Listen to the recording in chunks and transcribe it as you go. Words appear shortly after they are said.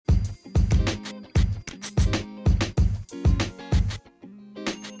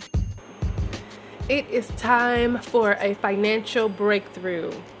It is time for a financial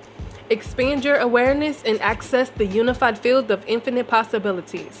breakthrough. Expand your awareness and access the unified field of infinite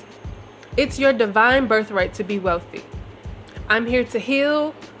possibilities. It's your divine birthright to be wealthy. I'm here to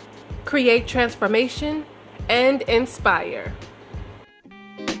heal, create transformation, and inspire.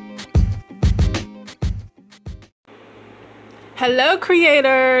 Hello,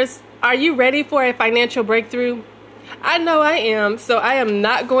 creators! Are you ready for a financial breakthrough? I know I am, so I am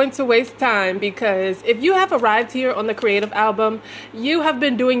not going to waste time, because if you have arrived here on the Creative Album, you have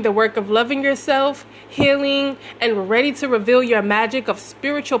been doing the work of loving yourself, healing, and ready to reveal your magic of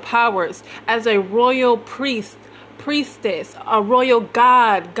spiritual powers as a royal priest, priestess, a royal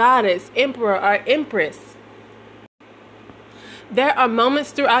god, goddess, emperor, or empress. There are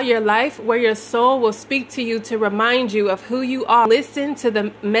moments throughout your life where your soul will speak to you to remind you of who you are. Listen to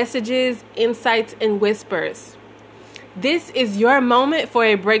the messages, insights, and whispers. This is your moment for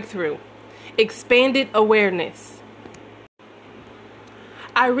a breakthrough. Expanded awareness.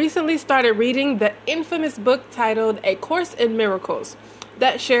 I recently started reading the infamous book titled A Course in Miracles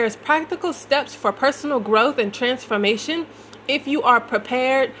that shares practical steps for personal growth and transformation if you are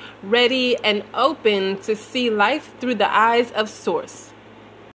prepared, ready, and open to see life through the eyes of Source.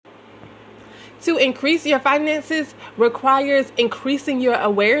 To increase your finances requires increasing your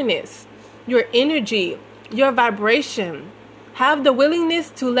awareness, your energy, your vibration. Have the willingness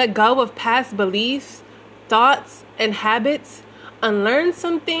to let go of past beliefs, thoughts, and habits. Unlearn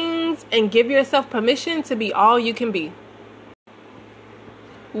some things and give yourself permission to be all you can be.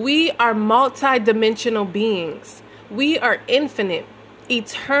 We are multi-dimensional beings. We are infinite,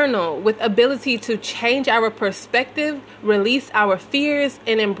 eternal, with ability to change our perspective, release our fears,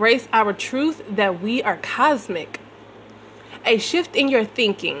 and embrace our truth that we are cosmic. A shift in your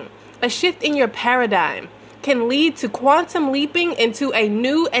thinking, a shift in your paradigm, can lead to quantum leaping into a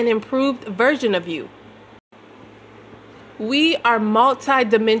new and improved version of you. We are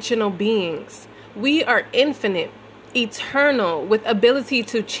multi-dimensional beings. We are infinite, eternal, with ability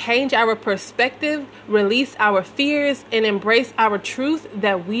to change our perspective, release our fears, and embrace our truth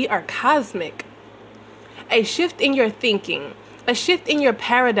that we are cosmic. A shift in your thinking, a shift in your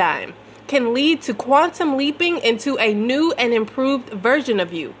paradigm, can lead to quantum leaping into a new and improved version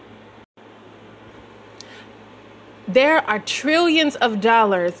of you. There are trillions of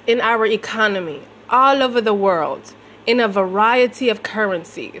dollars in our economy all over the world in a variety of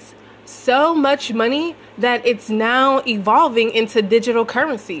currencies. So much money that it's now evolving into digital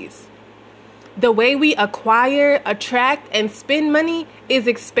currencies. The way we acquire, attract, and spend money is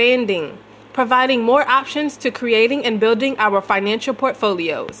expanding, providing more options to creating and building our financial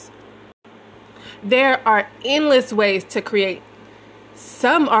portfolios. There are endless ways to create.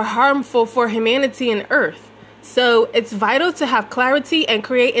 Some are harmful for humanity and Earth. So it's vital to have clarity and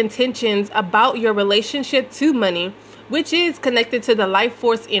create intentions about your relationship to money, which is connected to the life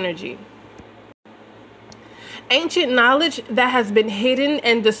force energy. Ancient knowledge that has been hidden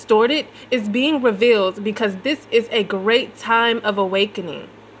and distorted is being revealed because this is a great time of awakening.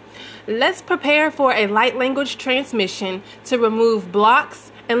 Let's prepare for a light language transmission to remove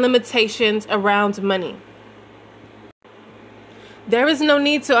blocks and limitations around money. There is no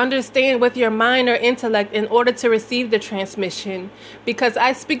need to understand with your mind or intellect in order to receive the transmission, because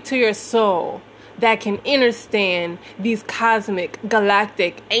I speak to your soul that can understand these cosmic,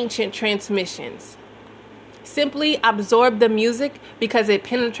 galactic, ancient transmissions. Simply absorb the music because it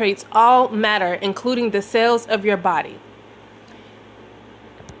penetrates all matter, including the cells of your body.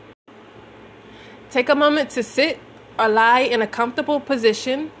 Take a moment to sit or lie in a comfortable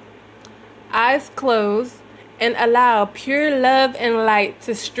position, eyes closed, and allow pure love and light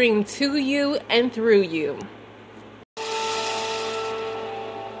to stream to you and through you.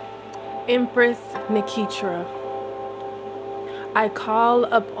 Empress Nikitra, I call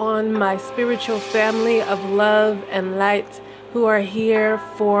upon my spiritual family of love and light who are here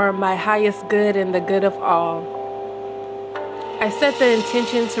for my highest good and the good of all. I set the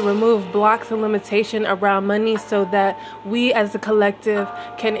intention to remove blocks and limitation around money so that we as a collective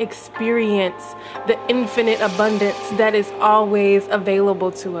can experience the infinite abundance that is always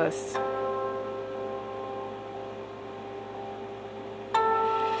available to us.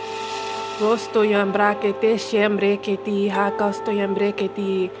 Rostoyam brakete shembreketi hakastoyam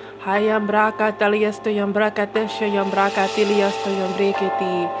breketi hayam braka taliastoyam brakate shoyam brakatiliastoyam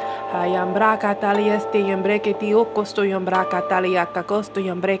breketi hayam braka taliastoyam breketi okostoyam braka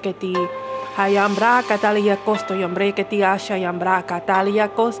taliakakostoyam breketi Hayambra Catalia Costo Yambreketi Asha Yambra Catalia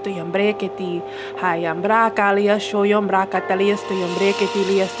Costo Yambreketi Hayambra Kalia Shoyombra Catalia Sto Yambreketi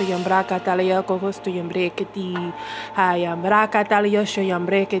Liasto Yambra Catalia Costo Yambreketi Hayambra Catalia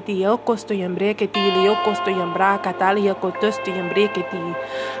Shoyambreketi Ocosto Yambreketi Liocosto Yambra Catalia Cotosto Yambreketi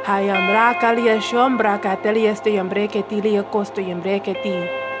Hayambra Kalia Shombra Catalia Sto Yambreketi Liocosto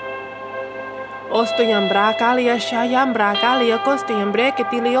Yambreketi Osto yambra kalia shayambra kalia costo yambre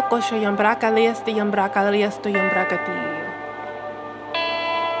ketilio kosho yambra kalia sto yambra kalia sto yambra kati.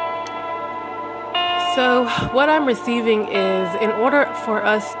 So what I'm receiving is, in order for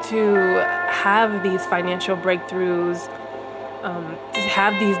us to have these financial breakthroughs, to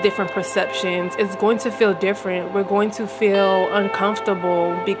have these different perceptions, it's going to feel different. We're going to feel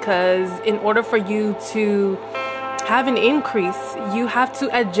uncomfortable, because in order for you to have an increase, you have to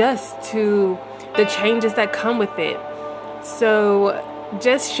adjust to the changes that come with it. So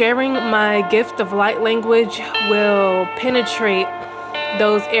just sharing my gift of light language will penetrate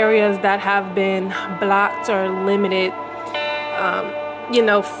those areas that have been blocked or limited,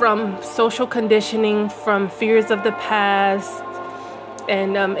 from social conditioning, from fears of the past,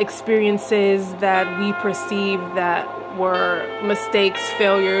 and experiences that we perceive that were mistakes,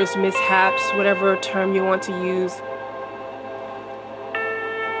 failures, mishaps, whatever term you want to use.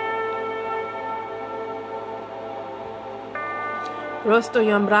 Rosto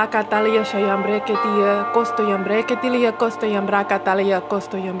yambra catalia shayambre ketia costo yambre ketilia costo yambra catalia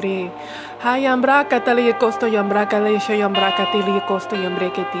costo yambre hayambra catalia costo yambra catalia shayambra ketilia costo yambre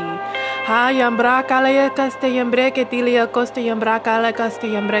keti hayambra catalia costo yambre ketilia costo yambra catalia costo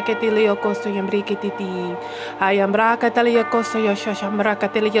yambre ketilia costo yambre ketiti hayambra catalia costo yashambra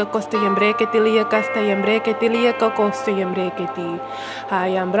catalia costo yambre ketilia costo yambre ketilia costo yambre keti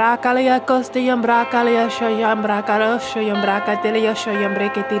hayambra catalia costo yambra catalia shayambra catalia shayambra catalia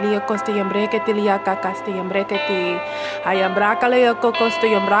Shoyambreketi costa yambreketi kakasti yambreketi Hayambrakale costa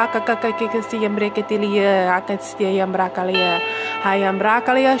yambraka kakakikasti yambreketi akasti yambrakale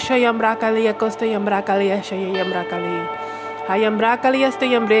Hayambrakale shoyambrakale costa yambrakale shoyambrakale Hayambrakale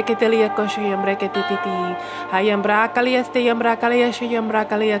este yambreketi costa yambreketi Hayambrakale este yambrakale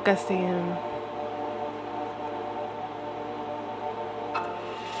shoyambrakale kasti.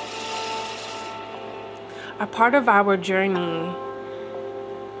 A part of our journey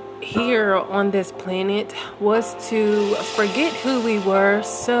here on this planet was to forget who we were,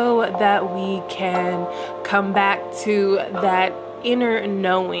 so that we can come back to that inner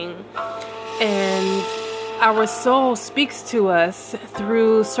knowing. And our soul speaks to us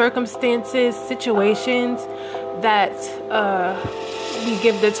through circumstances, situations that we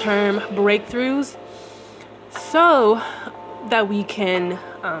give the term breakthroughs, so that we can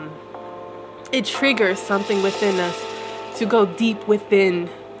it triggers something within us to go deep within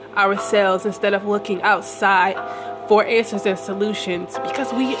ourselves instead of looking outside for answers and solutions,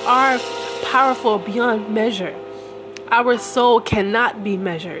 because we are powerful beyond measure. Our soul cannot be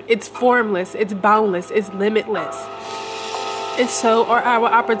measured. It's formless, it's boundless, it's limitless. And so are our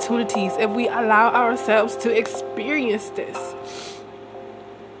opportunities if we allow ourselves to experience this.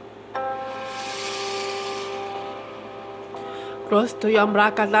 Rosto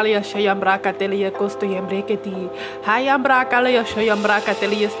yambraka dalia shayambraka telia costo yambreketi hayambraka lia shayambraka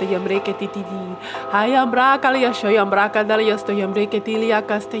telia sto yambreketi titi hayambraka lia shayambraka dalia sto yambreketi lia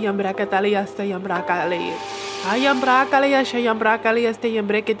casta yambraka dalia sto yambraka lia hayambraka lia shayambraka lia sto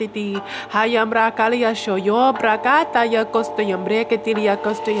yambreketi titi hayambraka lia shoyobraka talia costo yambreketi lia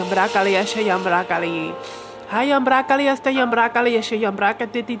costo yambraka lia shayambraka lia Hayambrakalia stayambrakalia shayambraka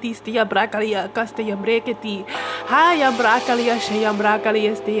titi stayambrakalia castayambreketi hayambrakalia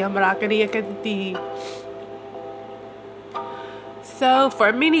shayambrakalia stayambrakalia titi. So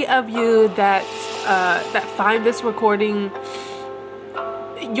for many of you that find this recording,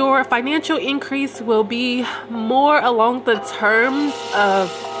 your financial increase will be more along the terms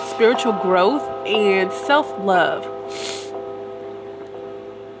of spiritual growth and self-love.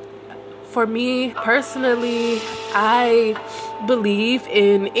 For me personally, I believe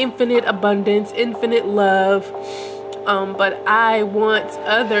in infinite abundance, infinite love, but I want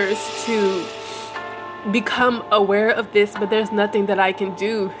others to become aware of this, but there's nothing that I can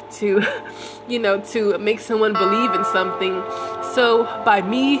do to, to make someone believe in something. So by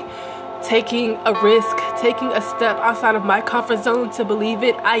me taking a risk, taking a step outside of my comfort zone to believe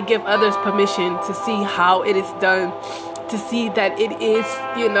it, I give others permission to see how it is done, to see that it is,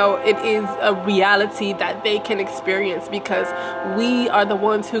 it is a reality that they can experience, because we are the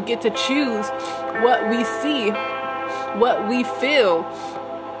ones who get to choose what we see, what we feel,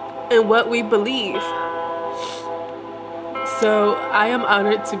 and what we believe. So I am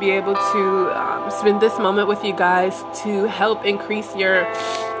honored to be able to spend this moment with you guys to help increase your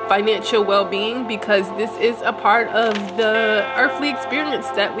financial well-being, because this is a part of the earthly experience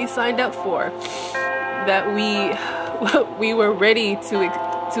that we signed up for, that we were ready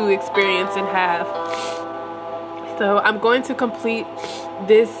to experience and have. So I'm going to complete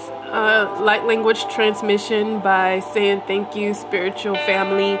this light language transmission by saying thank you, spiritual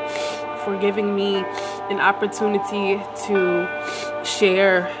family, for giving me an opportunity to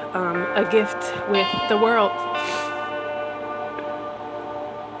share a gift with the world.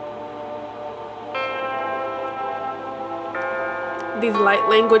 These light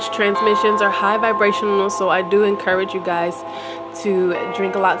language transmissions are high vibrational, so I do encourage you guys to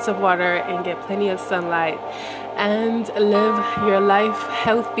drink lots of water and get plenty of sunlight and live your life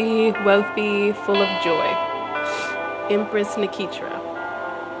healthy, wealthy, full of joy. Empress Nikitra.